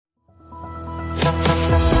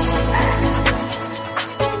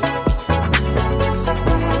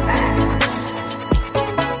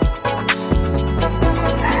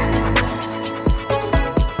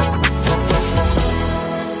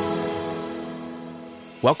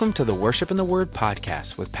Welcome to the Worship in the Word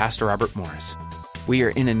podcast with Pastor Robert Morris. We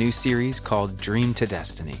are in a new series called Dream to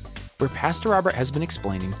Destiny, where Pastor Robert has been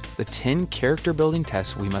explaining the 10 character-building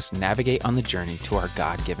tests we must navigate on the journey to our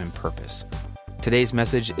God-given purpose. Today's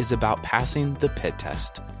message is about passing the PIT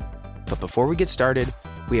test. But before we get started,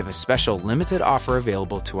 we have a special limited offer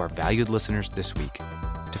available to our valued listeners this week.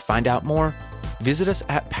 To find out more, visit us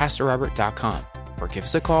at pastorrobert.com or give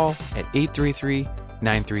us a call at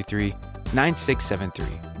 833-933-9673.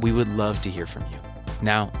 We would love to hear from you.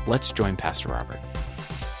 Now, let's join Pastor Robert.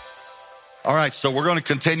 All right, so we're going to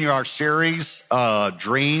continue our series,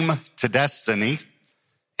 Dream to Destiny.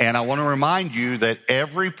 And I want to remind you that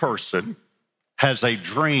every person has a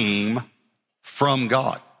dream from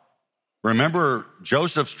God. Remember,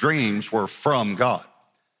 Joseph's dreams were from God.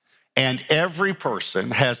 And every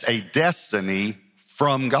person has a destiny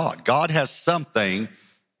from God. God has something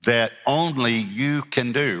that only you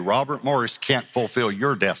can do. Robert Morris can't fulfill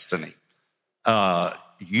your destiny.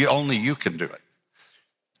 Only you can do it.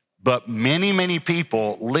 But many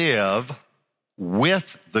people live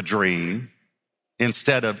with the dream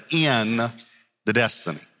instead of in the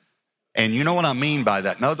destiny. And you know what I mean by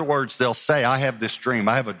that? In other words, they'll say, I have this dream,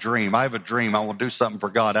 I have a dream, I want to do something for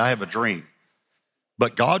God, I have a dream.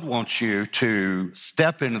 But God wants you to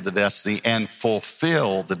step into the destiny and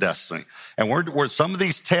fulfill the destiny. And we're some of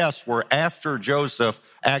these tests were after Joseph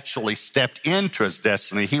actually stepped into his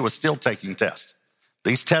destiny, he was still taking tests.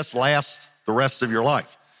 These tests last the rest of your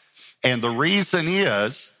life. And the reason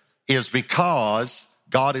is because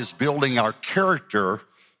God is building our character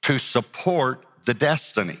to support the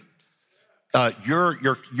destiny.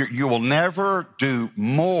 You will never do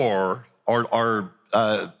more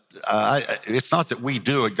it's not that we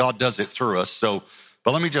do it, God does it through us.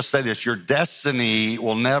 But let me just say this, your destiny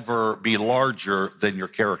will never be larger than your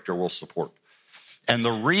character will support. And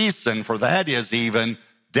the reason for that is even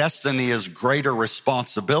destiny is greater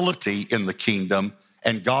responsibility in the kingdom.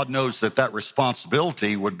 And God knows that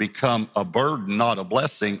responsibility would become a burden, not a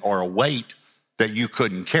blessing, or a weight that you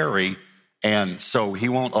couldn't carry. And so he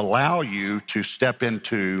won't allow you to step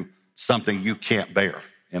into something you can't bear,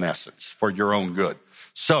 in essence, for your own good.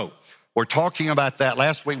 So we're talking about that.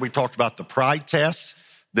 Last week we talked about the pride test.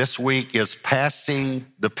 This week is passing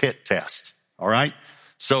the PIT test. All right?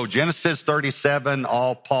 So Genesis 37,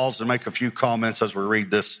 I'll pause and make a few comments as we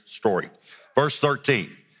read this story. Verse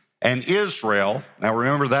 13, and Israel, now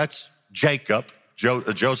remember that's Jacob,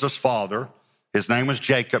 Joseph's father. His name was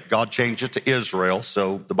Jacob. God changed it to Israel,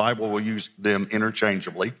 so the Bible will use them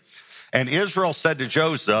interchangeably. And Israel said to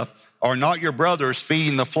Joseph, are not your brothers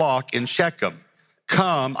feeding the flock in Shechem?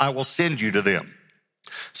 Come, I will send you to them.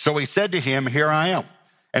 So he said to him, here I am.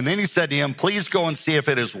 And then he said to him, please go and see if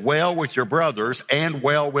it is well with your brothers and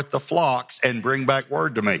well with the flocks, and bring back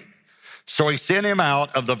word to me. So he sent him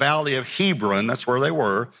out of the valley of Hebron, that's where they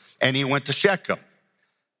were, and he went to Shechem.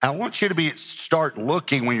 I want you to start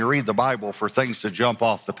looking when you read the Bible for things to jump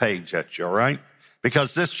off the page at you, all right?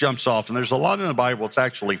 Because this jumps off, and there's a lot in the Bible that's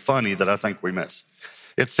actually funny that I think we miss.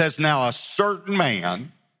 It says, now a certain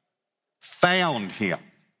man found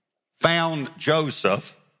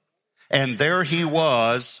Joseph, and there he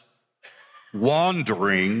was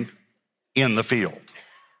wandering in the field.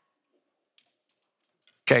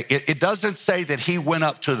 Okay, it doesn't say that he went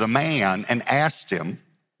up to the man and asked him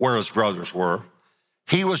where his brothers were.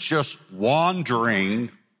 He was just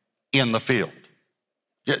wandering in the field.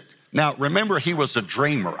 Now, remember, he was a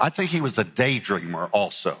dreamer. I think he was a daydreamer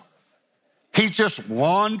also. He's just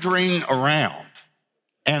wandering around,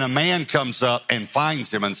 and a man comes up and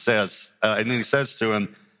finds him and says, and then he says to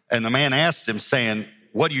him, and the man asked him saying,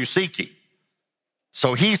 what are you seeking?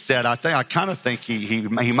 So he said, I kind of think he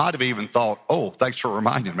might have even thought, oh, thanks for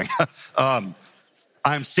reminding me. I'm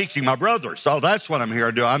seeking my brothers. So that's what I'm here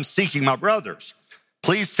to do. I'm seeking my brothers.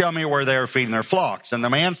 Please tell me where they are feeding their flocks. And the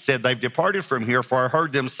man said, they've departed from here, for I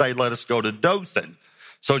heard them say, let us go to Dothan.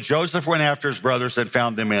 So Joseph went after his brothers and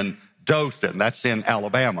found them in Dothan. That's in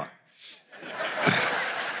Alabama.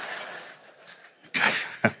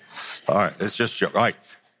 All right, it's just a joke. All right.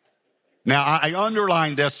 Now, I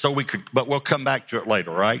underlined this but we'll come back to it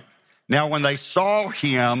later, right? Now, when they saw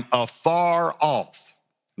him afar off,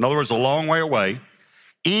 in other words, a long way away,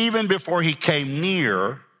 even before he came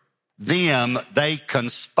near them, they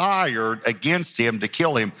conspired against him to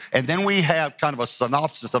kill him. And then we have kind of a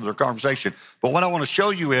synopsis of their conversation. But what I want to show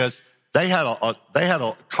you is they had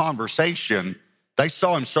a conversation. They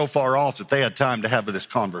saw him so far off that they had time to have this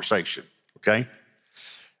conversation, okay?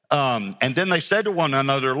 And then they said to one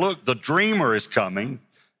another, look, the dreamer is coming.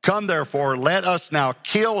 Come, therefore, let us now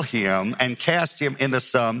kill him and cast him into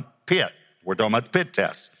some pit. We're talking about the pit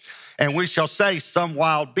test. And we shall say some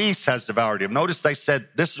wild beast has devoured him. Notice they said,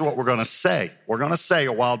 this is what we're going to say. We're going to say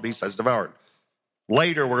a wild beast has devoured.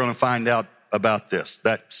 Later, we're going to find out about this,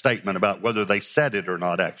 that statement about whether they said it or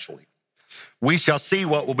not actually. We shall see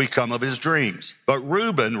what will become of his dreams. But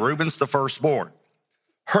Reuben's the firstborn,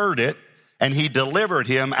 heard it, and he delivered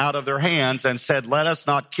him out of their hands and said, let us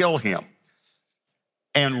not kill him.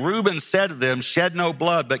 And Reuben said to them, shed no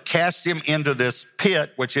blood, but cast him into this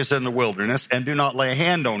pit, which is in the wilderness, and do not lay a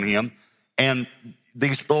hand on him. And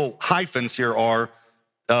these little hyphens here are,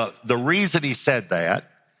 the reason he said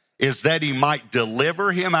that is that he might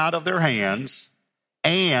deliver him out of their hands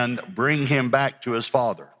and bring him back to his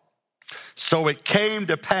father. So it came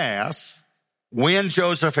to pass when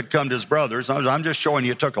Joseph had come to his brothers, I'm just showing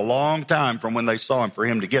you it took a long time from when they saw him for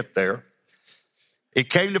him to get there. It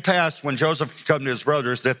came to pass when Joseph had come to his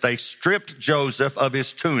brothers that they stripped Joseph of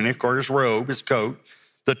his tunic or his robe, his coat,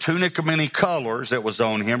 the tunic of many colors that was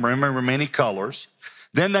on him. Remember, many colors.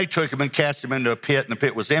 Then they took him and cast him into a pit, and the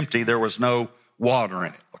pit was empty. There was no water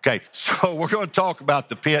in it. Okay, so we're going to talk about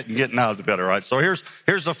the pit and getting out of the pit, all right? So here's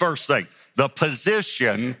the first thing, the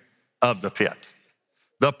position of the pit.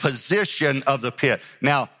 The position of the pit.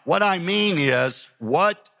 Now, what I mean is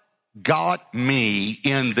what got me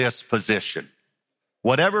in this position.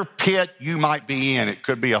 Whatever pit you might be in, it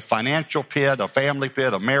could be a financial pit, a family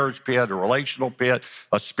pit, a marriage pit, a relational pit,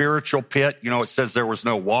 a spiritual pit. You know, it says there was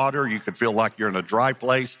no water. You could feel like you're in a dry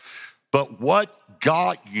place. But what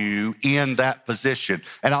got you in that position?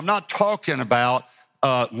 And I'm not talking about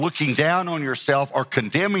looking down on yourself or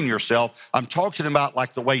condemning yourself. I'm talking about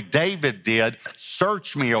like the way David did.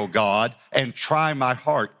 Search me, O God, and try my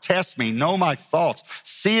heart. Test me, know my thoughts.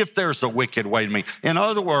 See if there's a wicked way to me. In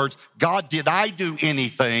other words, God, did I do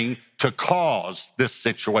anything to cause this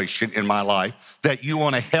situation in my life that you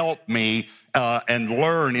want to help me and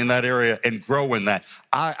learn in that area and grow in that?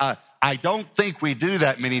 I don't think we do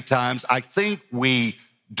that many times. I think we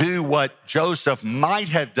do what Joseph might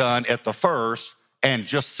have done at the first and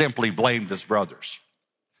just simply blamed his brothers.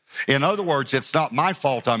 In other words, it's not my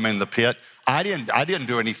fault I'm in the pit. I didn't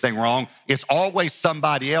do anything wrong. It's always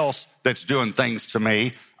somebody else that's doing things to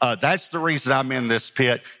me. That's the reason I'm in this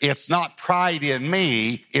pit. It's not pride in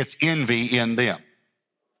me. It's envy in them.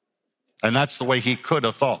 And that's the way he could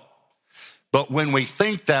have thought. But when we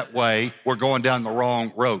think that way, we're going down the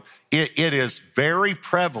wrong road. It is very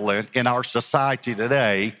prevalent in our society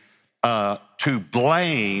today to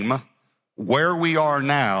blame where we are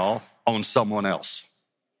now on someone else.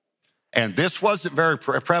 And this wasn't very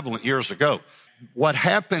prevalent years ago. What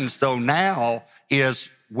happens though now is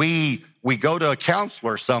we go to a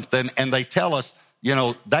counselor or something and they tell us, you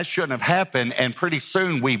know, that shouldn't have happened. And pretty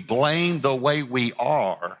soon we blame the way we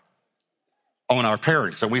are on our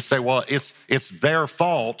parents. And we say, well, it's their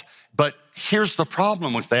fault. But here's the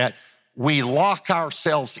problem with that. We lock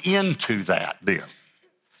ourselves into that then.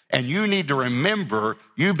 And you need to remember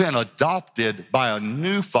you've been adopted by a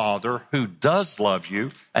new father who does love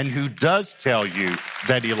you and who does tell you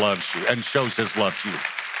that he loves you and shows his love to you.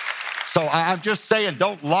 So I'm just saying,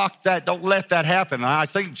 don't lock that, don't let that happen. And I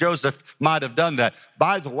think Joseph might have done that.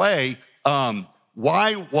 By the way,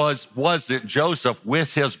 why wasn't Joseph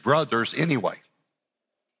with his brothers anyway?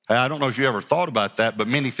 I don't know if you ever thought about that, but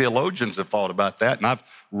many theologians have thought about that, and I've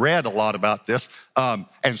read a lot about this.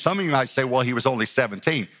 And some of you might say, well, he was only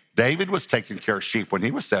 17. David was taking care of sheep when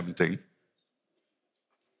he was 17.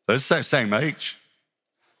 It's the same age.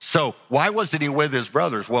 So why wasn't he with his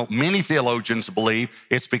brothers? Well, many theologians believe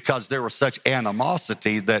it's because there was such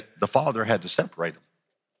animosity that the father had to separate them.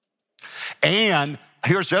 And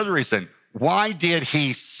here's the other reason. Why did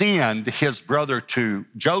he send his brother to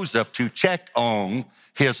Joseph to check on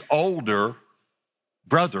his older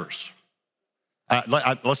brothers?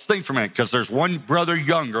 Let's think for a minute, because there's one brother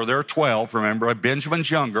younger. There are 12, remember,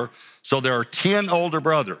 Benjamin's younger. So there are 10 older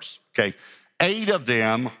brothers, okay? 8 of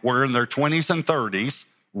them were in their 20s and 30s.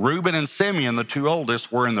 Reuben and Simeon, the 2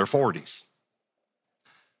 oldest, were in their 40s.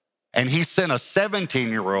 And he sent a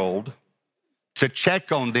 17-year-old to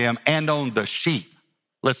check on them and on the sheep.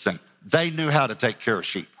 Listen, they knew how to take care of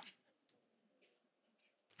sheep.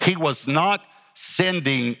 He was not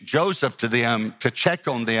sending Joseph to them to check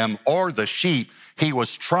on them or the sheep. He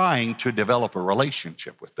was trying to develop a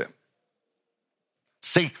relationship with them.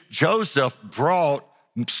 See, Joseph brought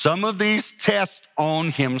some of these tests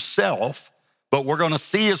on himself, but we're going to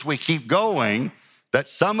see as we keep going that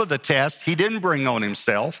some of the tests he didn't bring on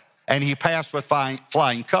himself, and he passed with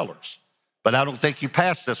flying colors. But I don't think he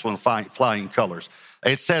passed this one flying colors.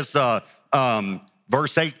 It says,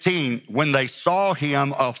 verse 18, when they saw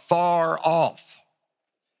him afar off.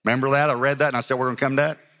 Remember that? I read that and I said, we're going to come to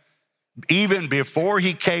that. Even before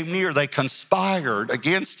he came near, they conspired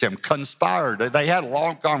against him, They had a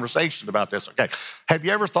long conversation about this. Okay, have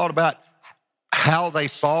you ever thought about how they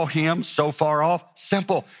saw him so far off?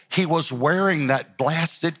 Simple. He was wearing that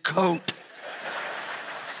blasted coat.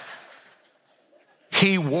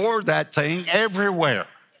 He wore that thing everywhere.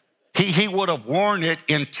 He would have worn it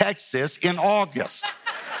in Texas in August.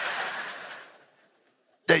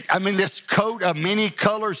 This coat of many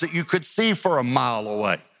colors that you could see for a mile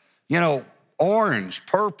away. Orange,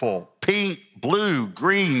 purple, pink, blue,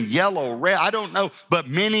 green, yellow, red. I don't know, but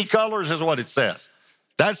many colors is what it says.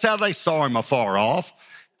 That's how they saw him afar off.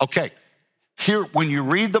 Okay, here, when you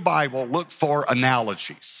read the Bible, look for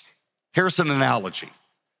analogies. Here's an analogy.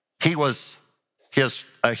 He was his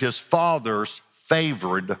father's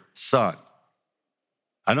favored son.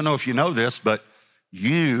 I don't know if you know this, but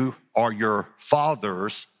you are your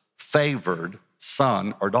father's favored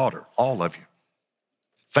son or daughter, all of you.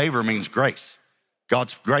 Favor means grace.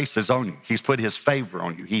 God's grace is on you. He's put his favor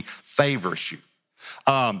on you. He favors you.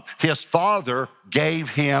 His father gave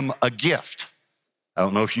him a gift. I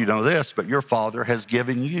don't know if you know this, but your father has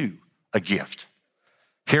given you a gift.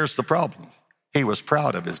 Here's the problem. He was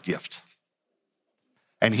proud of his gift.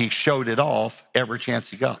 And he showed it off every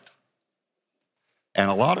chance he got. And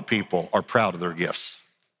a lot of people are proud of their gifts.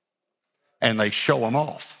 And they show them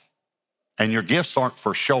off. And your gifts aren't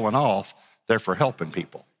for showing off, they're for helping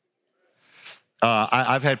people.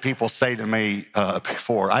 I've had people say to me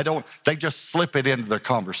before, they just slip it into their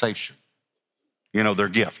conversation, their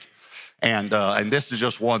gift. And this is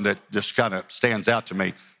just one that just kind of stands out to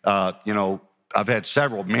me. I've had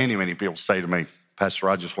many people say to me, Pastor,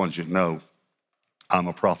 I just wanted you to know I'm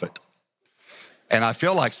a prophet. And I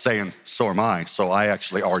feel like saying, so am I. So I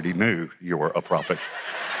actually already knew you were a prophet.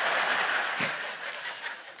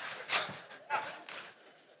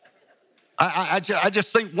 I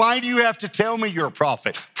just think, why do you have to tell me you're a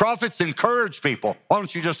prophet? Prophets encourage people. Why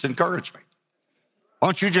don't you just encourage me? Why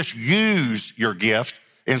don't you just use your gift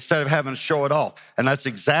instead of having to show it off? And that's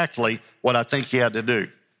exactly what I think he had to do.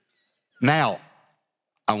 Now,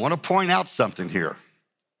 I want to point out something here.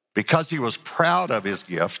 Because he was proud of his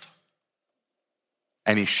gift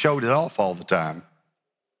and he showed it off all the time,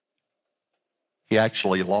 he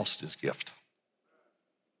actually lost his gift.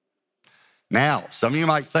 Now, some of you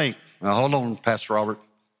might think, now hold on, Pastor Robert.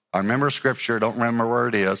 I remember a scripture, don't remember where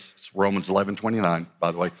it is. It's Romans 11:29,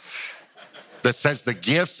 by the way, that says the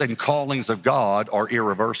gifts and callings of God are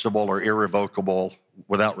irreversible or irrevocable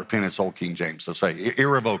without repentance, Old King James. So say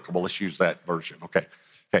irrevocable, let's use that version, okay.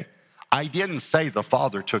 I didn't say the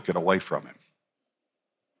Father took it away from him.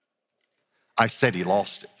 I said he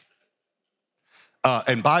lost it.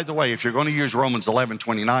 And by the way, if you're going to use Romans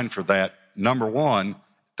 11:29 for that, number one,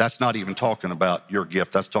 that's not even talking about your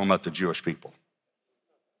gift. That's talking about the Jewish people.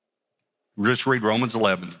 Just read Romans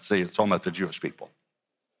 11 and see it's talking about the Jewish people.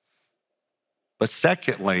 But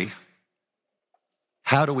secondly,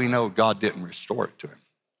 how do we know God didn't restore it to him?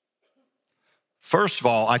 First of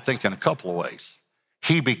all, I think in a couple of ways.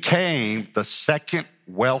 He became the second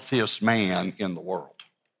wealthiest man in the world.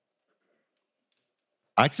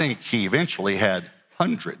 I think he eventually had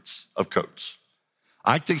hundreds of coats.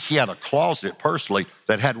 I think he had a closet personally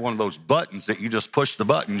that had one of those buttons that you just push the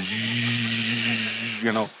button,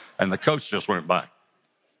 and the coats just went by.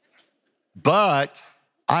 But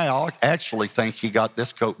I actually think he got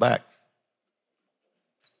this coat back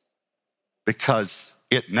because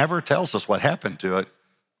it never tells us what happened to it.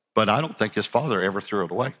 But I don't think his father ever threw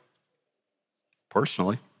it away,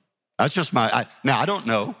 personally. That's just now I don't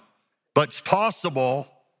know, but it's possible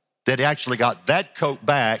that he actually got that coat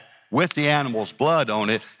back with the animal's blood on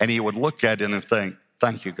it, and he would look at it and think,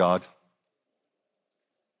 thank you, God.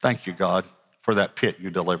 Thank you, God, for that pit you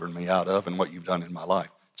delivered me out of and what you've done in my life.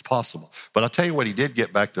 It's possible. But I'll tell you what he did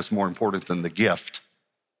get back that's more important than the gift.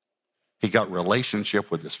 He got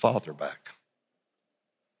relationship with his father back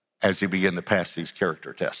as he began to pass these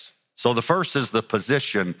character tests. So the first is the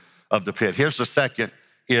position of the pit. Here's the second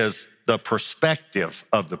is the perspective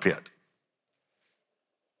of the pit.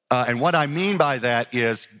 And what I mean by that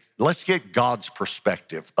is let's get God's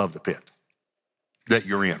perspective of the pit that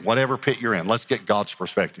you're in, whatever pit you're in. Let's get God's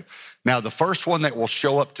perspective. Now, the first one that will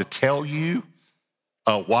show up to tell you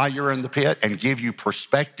why you're in the pit and give you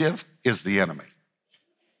perspective is the enemy,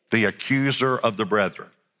 the accuser of the brethren.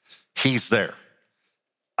 He's there.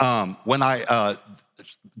 The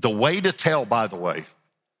way to tell, by the way,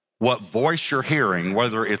 what voice you're hearing,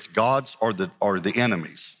 whether it's God's or the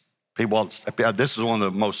enemy's. People, this is one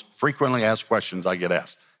of the most frequently asked questions I get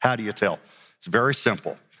asked. How do you tell? It's very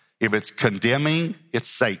simple. If it's condemning, it's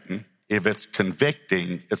Satan. If it's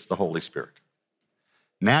convicting, it's the Holy Spirit.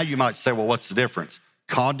 Now you might say, well, what's the difference?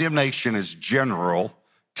 Condemnation is general,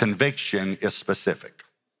 conviction is specific.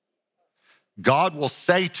 God will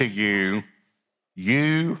say to you,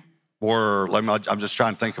 I'm just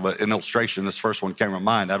trying to think of an illustration. This first one came to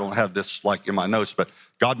mind. I don't have this like in my notes, but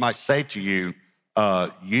God might say to you,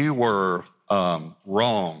 you were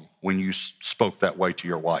wrong when you spoke that way to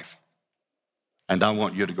your wife. And I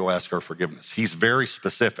want you to go ask her forgiveness. He's very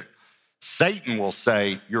specific. Satan will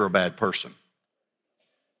say, you're a bad person.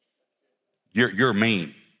 You're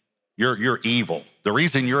mean. You're evil. The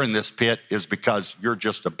reason you're in this pit is because you're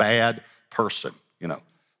just a bad person, you know.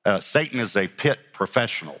 Satan is a pit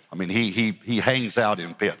professional. I mean, he hangs out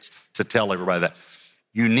in pits to tell everybody that.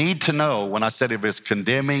 You need to know, when I said if it's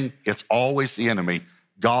condemning, it's always the enemy.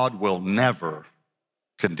 God will never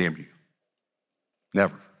condemn you.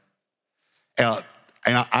 Never. And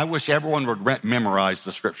I wish everyone would memorize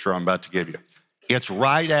the scripture I'm about to give you. It's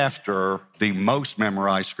right after the most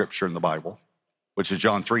memorized scripture in the Bible, which is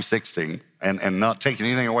John 3:16, and not taking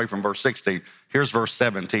anything away from verse 16. Here's verse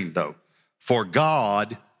 17, though. For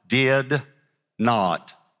God did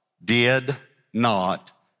not, I'd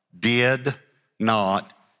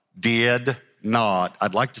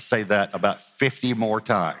like to say that about 50 more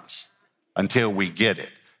times until we get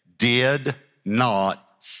it. Did not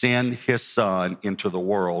send his son into the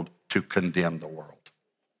world to condemn the world,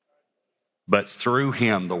 but through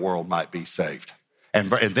him the world might be saved. And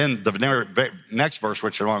then the next verse,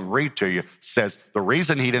 which I want to read to you, says the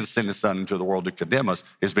reason he didn't send his son into the world to condemn us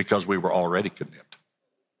is because we were already condemned.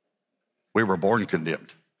 We were born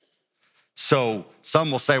condemned. So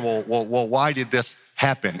some will say, well, why did this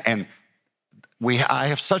happen? And I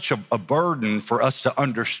have such a burden for us to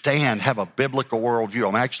understand, have a biblical worldview.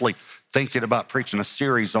 I'm actually thinking about preaching a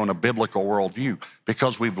series on a biblical worldview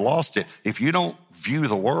because we've lost it. If you don't view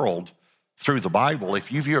the world through the Bible,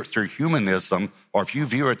 if you view it through humanism, or if you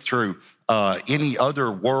view it through any other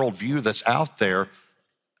worldview that's out there,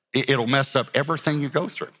 it'll mess up everything you go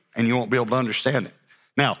through, and you won't be able to understand it.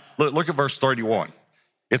 Now, look at verse 31.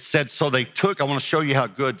 It said, so they took, I want to show you how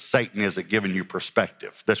good Satan is at giving you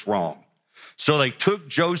perspective. That's wrong. So they took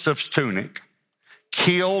Joseph's tunic,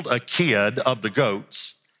 killed a kid of the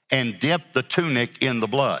goats, and dipped the tunic in the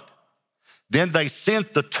blood. Then they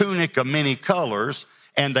sent the tunic of many colors,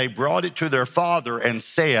 and they brought it to their father and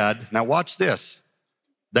said, now watch this.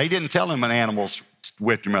 They didn't tell him an animal's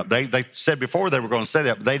whipped him up. They said before they were going to say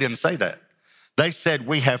that, but they didn't say that. They said,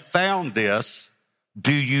 we have found this.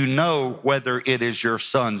 Do you know whether it is your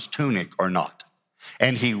son's tunic or not?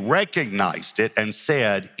 And he recognized it and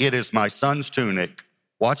said, it is my son's tunic.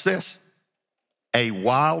 Watch this. A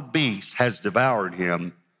wild beast has devoured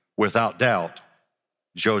him. Without doubt,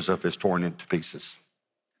 Joseph is torn into pieces.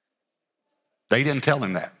 They didn't tell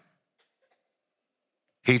him that.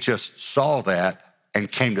 He just saw that and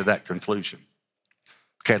came to that conclusion.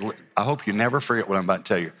 Okay, I hope you never forget what I'm about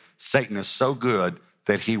to tell you. Satan is so good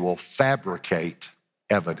that he will fabricate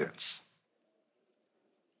evidence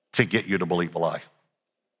to get you to believe a lie.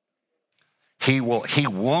 He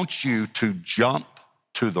wants you to jump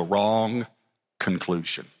to the wrong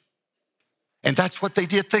conclusion. And that's what they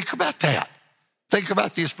did. Think about that. Think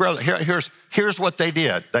about these brothers. Here's what they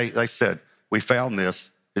did. They said, we found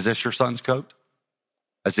this. Is this your son's coat?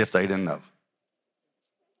 As if they didn't know.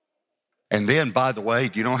 And then, by the way,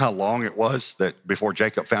 do you know how long it was that before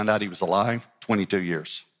Jacob found out he was alive? 22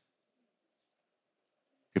 years.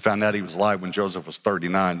 He found out he was alive when Joseph was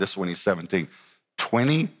 39. This is when he's 17.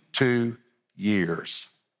 22 years.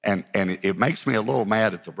 And it makes me a little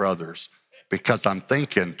mad at the brothers because I'm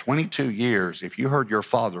thinking 22 years, if you heard your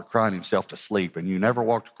father crying himself to sleep and you never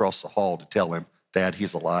walked across the hall to tell him, Dad,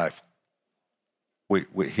 he's alive.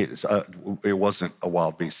 It wasn't a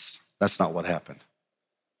wild beast. That's not what happened.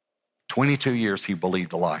 22 years he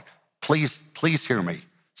believed a lie. Please hear me.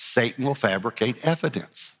 Satan will fabricate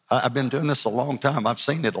evidence. I've been doing this a long time. I've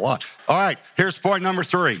seen it a lot. All right, here's point number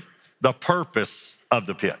 3, the purpose of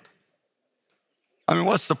the pit. I mean,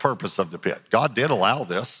 what's the purpose of the pit? God did allow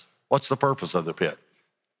this. What's the purpose of the pit?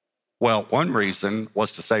 Well, one reason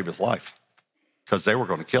was to save his life because they were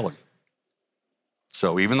going to kill him.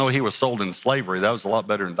 So even though he was sold into slavery, that was a lot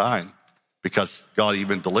better than dying because God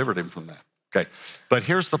even delivered him from that. Okay, but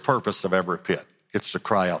here's the purpose of every pit. It's to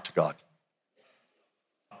cry out to God.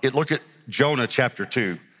 Look at Jonah chapter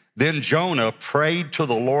 2. Then Jonah prayed to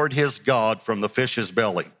the Lord his God from the fish's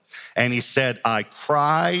belly. And he said, I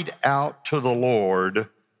cried out to the Lord.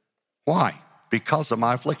 Why? Because of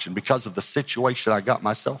my affliction, because of the situation I got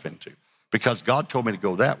myself into. Because God told me to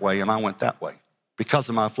go that way and I went that way. Because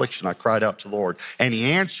of my affliction, I cried out to the Lord. And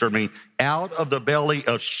he answered me, out of the belly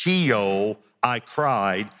of Sheol I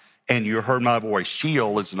cried, and you heard my voice.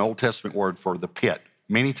 Sheol is an Old Testament word for the pit.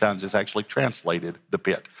 Many times it's actually translated the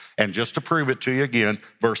pit. And just to prove it to you again,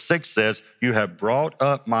 verse 6 says, you have brought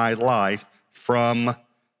up my life from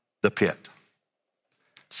the pit.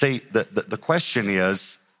 See, the question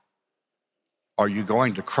is, are you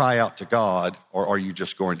going to cry out to God, or are you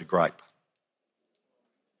just going to gripe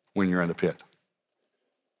when you're in the pit?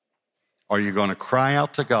 Are you going to cry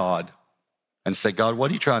out to God and say, God, what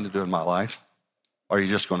are you trying to do in my life? Or are you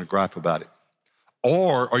just going to gripe about it?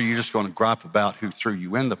 Or are you just going to gripe about who threw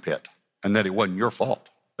you in the pit and that it wasn't your fault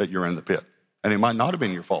that you're in the pit? And it might not have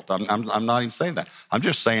been your fault. I'm not even saying that. I'm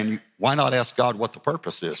just saying, why not ask God what the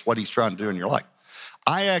purpose is, what he's trying to do in your life?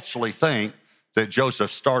 I actually think that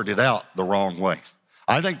Joseph started out the wrong way.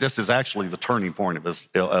 I think this is actually the turning point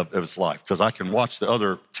of his life, because I can watch the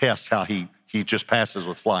other tests how he just passes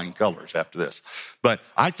with flying colors after this. But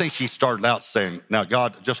I think he started out saying, now,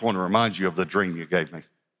 God, I just want to remind you of the dream you gave me.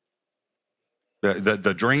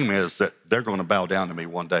 The dream is that they're going to bow down to me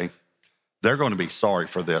one day. They're going to be sorry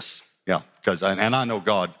for this. Yeah, because, and I know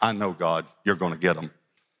God, you're going to get them.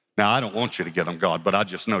 Now, I don't want you to get them, God, but I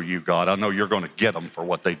just know you, God. I know you're going to get them for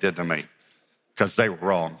what they did to me, because they were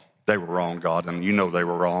wrong. They were wrong, God, and you know they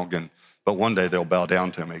were wrong. But one day they'll bow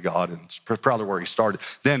down to me, God, and it's probably where he started.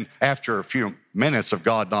 Then after a few minutes of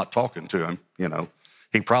God not talking to him,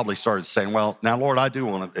 he probably started saying, well, now, Lord, I do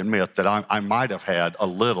want to admit that I might have had a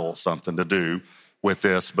little something to do with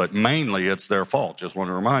this, but mainly it's their fault. Just want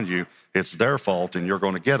to remind you, it's their fault, and you're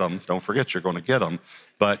going to get them. Don't forget you're going to get them.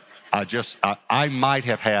 But I might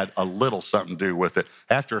have had a little something to do with it.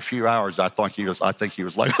 After a few hours, I think he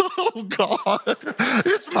was like, oh, God,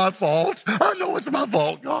 it's my fault. I know it's my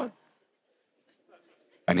fault, God.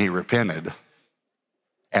 And he repented.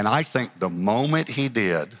 And I think the moment he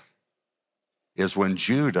did is when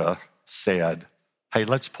Judah said, hey,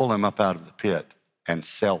 let's pull him up out of the pit and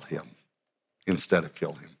sell him instead of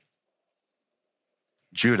kill him.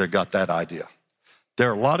 Judah got that idea. There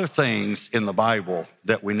are a lot of things in the Bible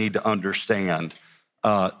that we need to understand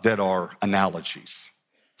that are analogies,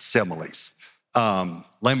 similes.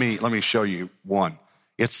 Let me show you one.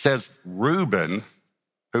 It says Reuben,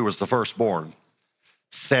 who was the firstborn,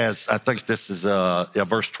 says, I think this is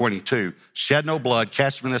verse 22, shed no blood,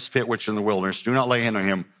 cast him in this pit which in the wilderness, do not lay hand on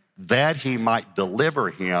him, that he might deliver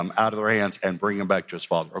him out of their hands and bring him back to his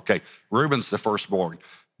father. Okay, Reuben's the firstborn.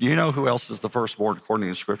 Do you know who else is the firstborn according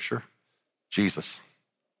to Scripture? Jesus.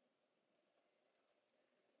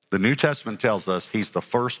 The New Testament tells us he's the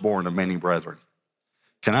firstborn of many brethren.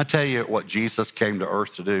 Can I tell you what Jesus came to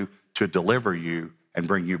earth to do? To deliver you and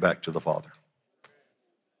bring you back to the Father.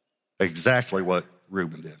 Exactly what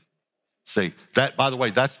Reuben did. See, that, by the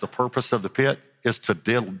way, that's the purpose of the pit, is to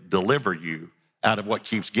deliver you out of what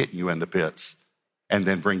keeps getting you into pits and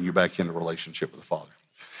then bring you back into relationship with the Father.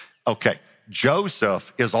 Okay,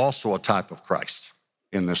 Joseph is also a type of Christ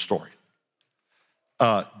in this story.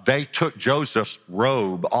 They took Joseph's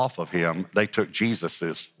robe off of him. They took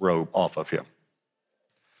Jesus's robe off of him.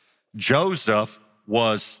 Joseph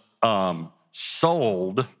was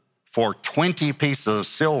sold for 20 pieces of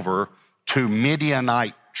silver to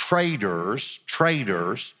Midianite traders.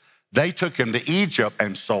 They took him to Egypt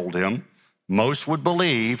and sold him. Most would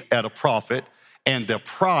believe at a profit. And the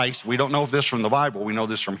price, we don't know this from the Bible, we know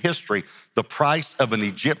this from history, the price of an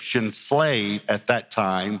Egyptian slave at that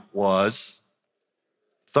time was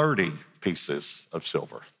 30 pieces of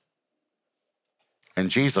silver. And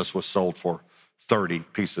Jesus was sold for 30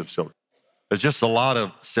 pieces of silver. There's just a lot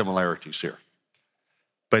of similarities here.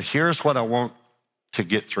 But here's what I want to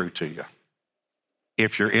get through to you.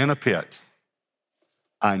 If you're in a pit,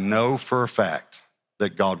 I know for a fact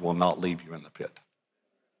that God will not leave you in the pit.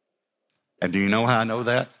 And do you know how I know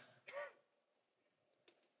that?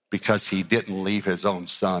 Because he didn't leave his own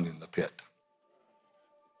son in the pit.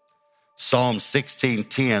 Psalm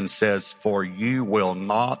 16:10 says, for you will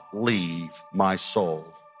not leave my soul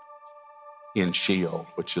in Sheol,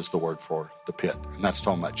 which is the word for the pit. And that's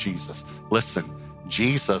talking about Jesus. Listen,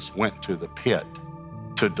 Jesus went to the pit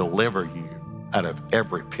to deliver you out of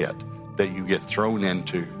every pit that you get thrown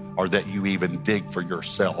into or that you even dig for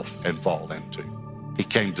yourself and fall into. He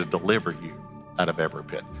came to deliver you out of every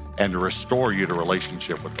pit and to restore you to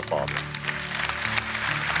relationship with the Father.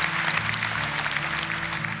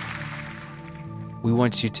 We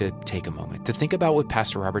want you to take a moment to think about what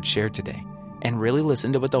Pastor Robert shared today and really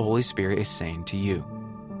listen to what the Holy Spirit is saying to you.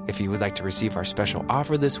 If you would like to receive our special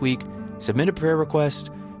offer this week, submit a prayer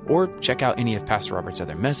request, or check out any of Pastor Robert's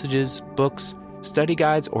other messages, books, study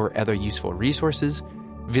guides, or other useful resources,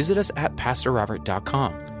 visit us at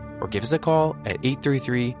pastorrobert.com or give us a call at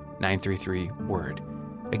 833-933-WORD.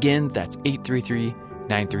 Again, that's 833-933-WORD.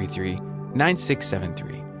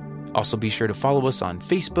 888-933-9673. Also, be sure to follow us on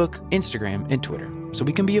Facebook, Instagram, and Twitter so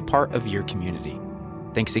we can be a part of your community.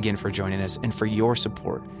 Thanks again for joining us and for your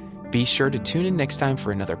support. Be sure to tune in next time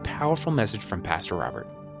for another powerful message from Pastor Robert.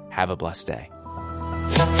 Have a blessed day.